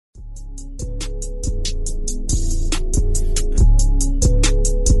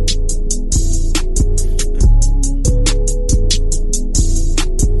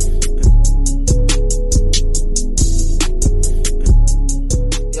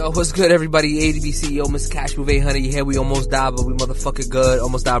What's good, everybody? ADB CEO, Mr. Cash Move 800. Yeah, we almost died, but we motherfucking good.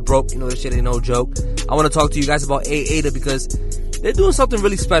 Almost died broke. You know, this shit ain't no joke. I want to talk to you guys about AADA because they're doing something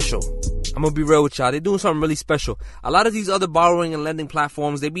really special. I'm going to be real with y'all. They're doing something really special. A lot of these other borrowing and lending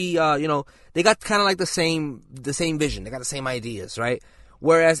platforms, they be, they got kind of like the same vision. They got the same ideas, right?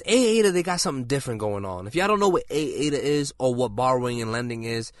 Whereas AADA, they got something different going on. If y'all don't know what AADA is or what borrowing and lending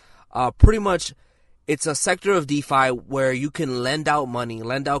is, pretty much it's a sector of DeFi where you can lend out money,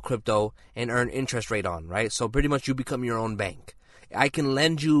 lend out crypto, and earn interest rate on, right? So pretty much you become your own bank. I can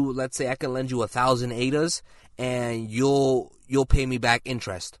lend you, let's say I can lend you 1,000 ADAs, and you'll pay me back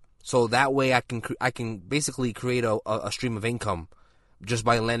interest. So that way I can basically create a stream of income just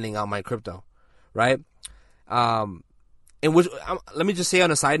by lending out my crypto, right? Let me just say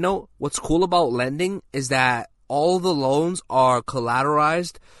on a side note, what's cool about lending is that all the loans are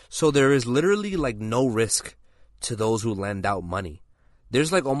collateralized, so there is literally like no risk to those who lend out money.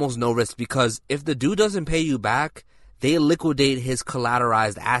 There's like almost no risk because if the dude doesn't pay you back, they liquidate his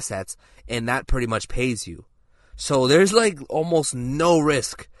collateralized assets and that pretty much pays you. So there's like almost no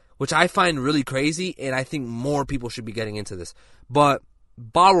risk, which I find really crazy, and I think more people should be getting into this. But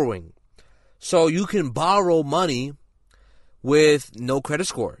borrowing. So you can borrow money with no credit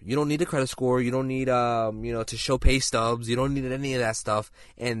score. You don't need a credit score. You don't need, to show pay stubs. You don't need any of that stuff.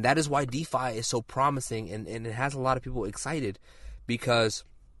 And that is why DeFi is so promising and it has a lot of people excited because,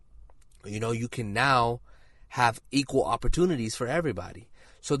 you can now have equal opportunities for everybody.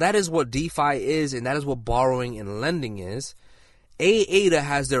 So that is what DeFi is, and that is what borrowing and lending is. AADA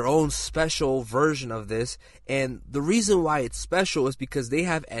has their own special version of this, and the reason why it's special is because they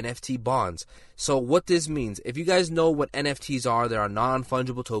have NFT bonds. So what this means, if you guys know what NFTs are, they are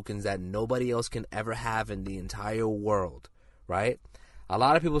non-fungible tokens that nobody else can ever have in the entire world, right? A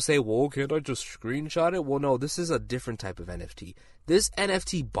lot of people say, well, can't I just screenshot it? Well, no, this is a different type of NFT. This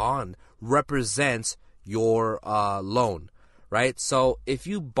NFT bond represents your loan, right? So if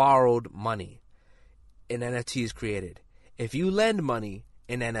you borrowed money, an NFT is created. If you lend money,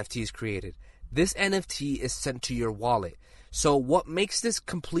 an NFT is created. This NFT is sent to your wallet. So what makes this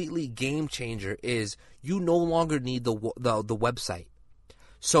completely game changer is you no longer need the website.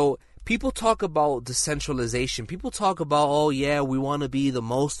 So people talk about decentralization. People talk about, oh yeah, we want to be the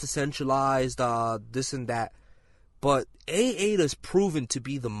most decentralized, this and that. But AADA is proven to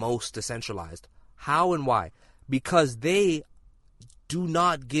be the most decentralized. How and why? Because they do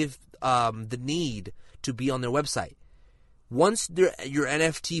not give the need to be on their website. Once your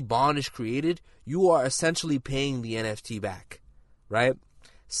NFT bond is created, you are essentially paying the NFT back, right?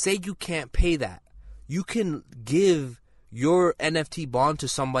 Say you can't pay that. You can give your NFT bond to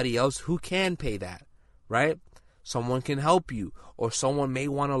somebody else who can pay that, right? Someone can help you, or someone may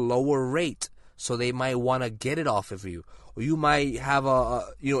want a lower rate, so they might want to get it off of you. Or you might have an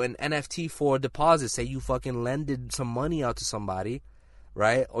NFT for a deposit. Say you fucking lended some money out to somebody,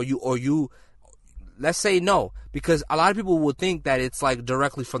 right? Or you let's say no, because a lot of people would think that it's like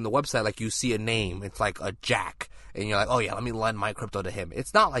directly from the website, like you see a name, it's like a Jack, and you're like, oh yeah, let me lend my crypto to him.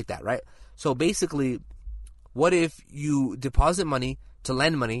 It's not like that, right? So basically, what if you deposit money to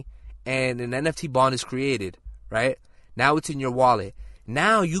lend money, and an NFT bond is created, right? Now it's in your wallet.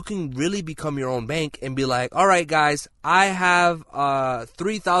 Now you can really become your own bank and be like, all right, guys, I have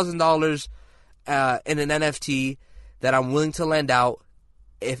 $3,000 in an NFT that I'm willing to lend out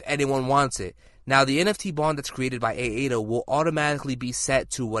if anyone wants it. Now, the NFT bond that's created by AADA will automatically be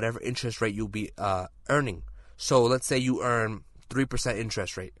set to whatever interest rate you'll be earning. So let's say you earn 3%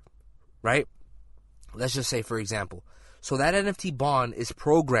 interest rate, right? Let's just say, for example. So that NFT bond is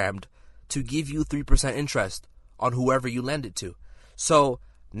programmed to give you 3% interest on whoever you lend it to. So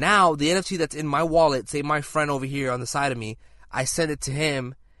now the NFT that's in my wallet, say my friend over here on the side of me, I send it to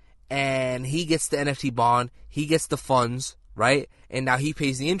him and he gets the NFT bond, he gets the funds, right? And now he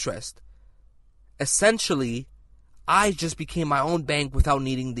pays the interest. Essentially, I just became my own bank without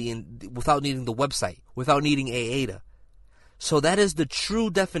needing the website, without needing AADA. So that is the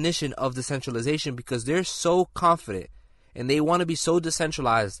true definition of decentralization, because they're so confident and they want to be so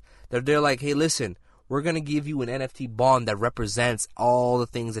decentralized that they're like, hey, listen, we're going to give you an NFT bond that represents all the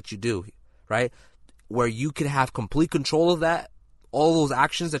things that you do, right? Where you can have complete control of that. All those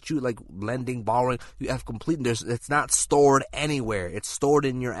actions that you like, lending, borrowing, you have complete. It's not stored anywhere. It's stored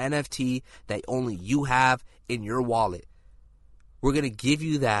in your NFT that only you have in your wallet. We're gonna give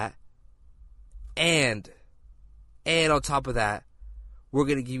you that, and on top of that, we're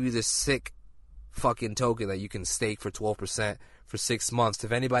going to give you this sick fucking token that you can stake for 12% for 6 months.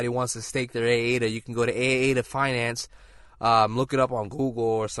 If anybody wants to stake their AADA, you can go to AADA Finance. Look it up on Google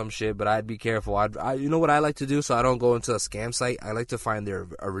or some shit, but I'd be careful. You know what I like to do so I don't go into a scam site? I like to find their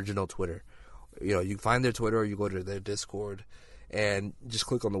original Twitter. You know, you find their Twitter or you go to their Discord and just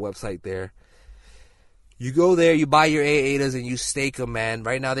click on the website there. You go there, you buy your AADAs and you stake them, man.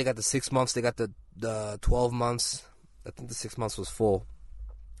 Right now they got the 6 months, they got the 12 months. I think the 6 months was full.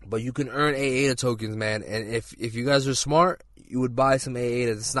 But you can earn AADA tokens, man. And if you guys are smart, you would buy some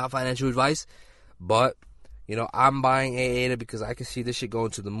AADAs. It's not financial advice, but, you know, I'm buying AADA because I can see this shit going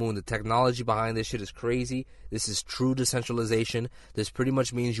to the moon. The technology behind this shit is crazy. This is true decentralization. This pretty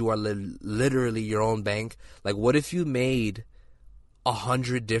much means you are literally your own bank. Like, what if you made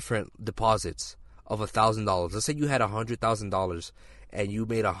 100 different deposits of $1,000? Let's say you had $100,000 and you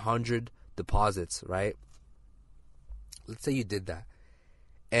made 100 deposits, right? Let's say you did that.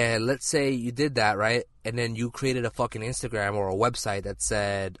 And let's say you did that, right? And then you created a fucking Instagram or a website that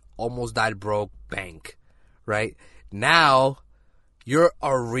said almost died broke bank, right? Now you're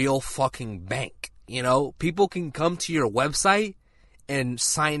a real fucking bank. You know, people can come to your website and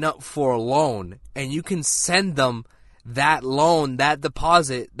sign up for a loan, and you can send them that loan, that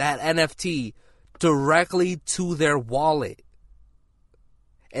deposit, that NFT directly to their wallet.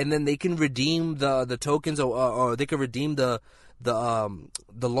 And then they can redeem the tokens or they can redeem the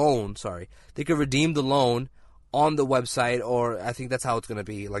loan, sorry. They can redeem the loan on the website, or I think that's how it's going to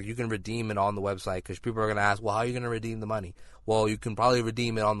be. Like, you can redeem it on the website because people are going to ask, well, how are you going to redeem the money? Well, you can probably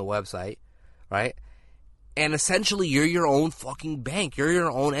redeem it on the website, right? And essentially, you're your own fucking bank. You're your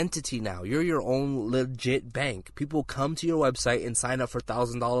own entity now. You're your own legit bank. People come to your website and sign up for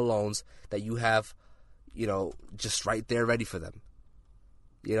 $1,000 loans that you have, you know, just right there ready for them.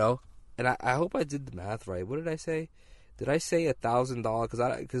 You know? And I hope I did the math right. What did I say? Did I say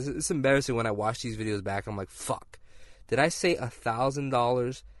 $1,000? Because it's embarrassing when I watch these videos back. I'm like, fuck. Did I say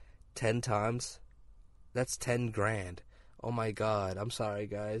 $1,000 10 times? That's 10 grand. Oh my god. I'm sorry,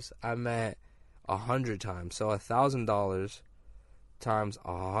 guys. I meant 100 times. So $1,000 times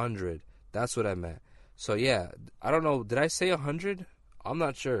 100. That's what I meant. So yeah, I don't know. Did I say 100? I'm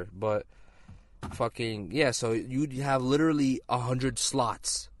not sure, but fucking yeah. So you'd have literally 100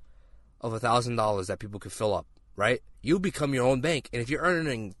 slots of $1,000 that people could fill up, right? You become your own bank, and if you're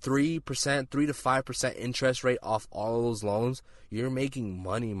earning 3%, 3 to 5% interest rate off all of those loans, you're making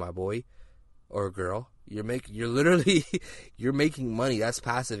money, my boy or girl. You're literally you're making money. That's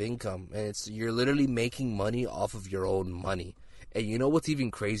passive income, and you're literally making money off of your own money. And you know what's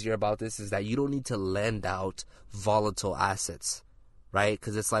even crazier about this is that you don't need to lend out volatile assets, right?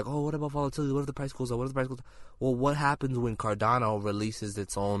 Because it's like, oh, what about volatility? What if the price goes up? What if the price goes up? Well, what happens when Cardano releases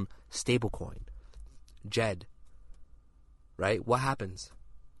its own stablecoin, JED? Right? What happens?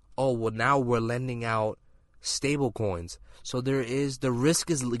 Oh, well, now we're lending out stable coins. So the risk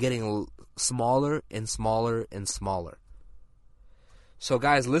is getting smaller and smaller and smaller. So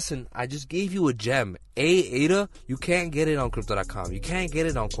guys, listen, I just gave you a gem. AADA, you can't get it on Crypto.com. You can't get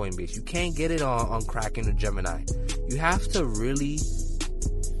it on Coinbase. You can't get it on Kraken or Gemini. You have to really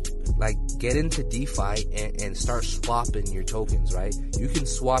get into DeFi and start swapping your tokens, right? You can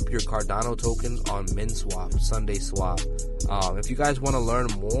swap your Cardano tokens on MinSwap, Sunday Swap. If you guys want to learn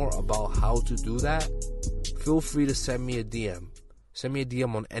more about how to do that, feel free to send me a DM. Send me a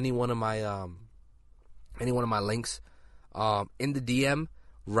DM on any one of my links. In the DM,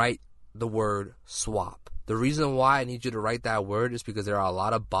 write the word swap. The reason why I need you to write that word is because there are a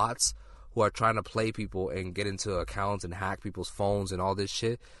lot of bots who are trying to play people and get into accounts and hack people's phones and all this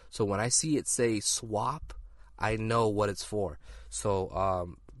shit. So when I see it say swap, I know what it's for.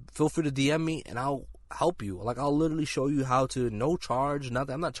 So feel free to DM me and I'll help you. I'll literally show you how to, no charge,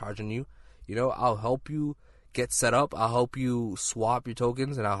 nothing. I'm not charging you. You know, I'll help you get set up. I'll help you swap your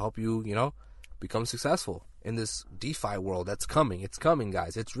tokens, and I'll help you, you know, become successful in this DeFi world that's coming. It's coming,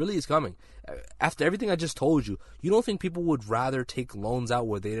 guys. It really is coming. After everything I just told you, you don't think people would rather take loans out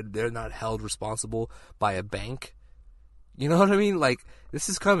where they're not held responsible by a bank? You know what I mean? This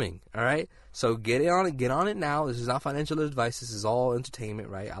is coming, all right? So get on it now. This is not financial advice. This is all entertainment,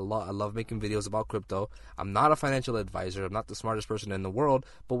 right? I love making videos about crypto. I'm not a financial advisor. I'm not the smartest person in the world.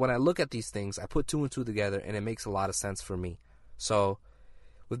 But when I look at these things, I put 2 and 2 together, and it makes a lot of sense for me. So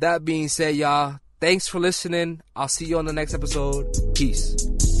with that being said, y'all, thanks for listening. I'll see you on the next episode. Peace.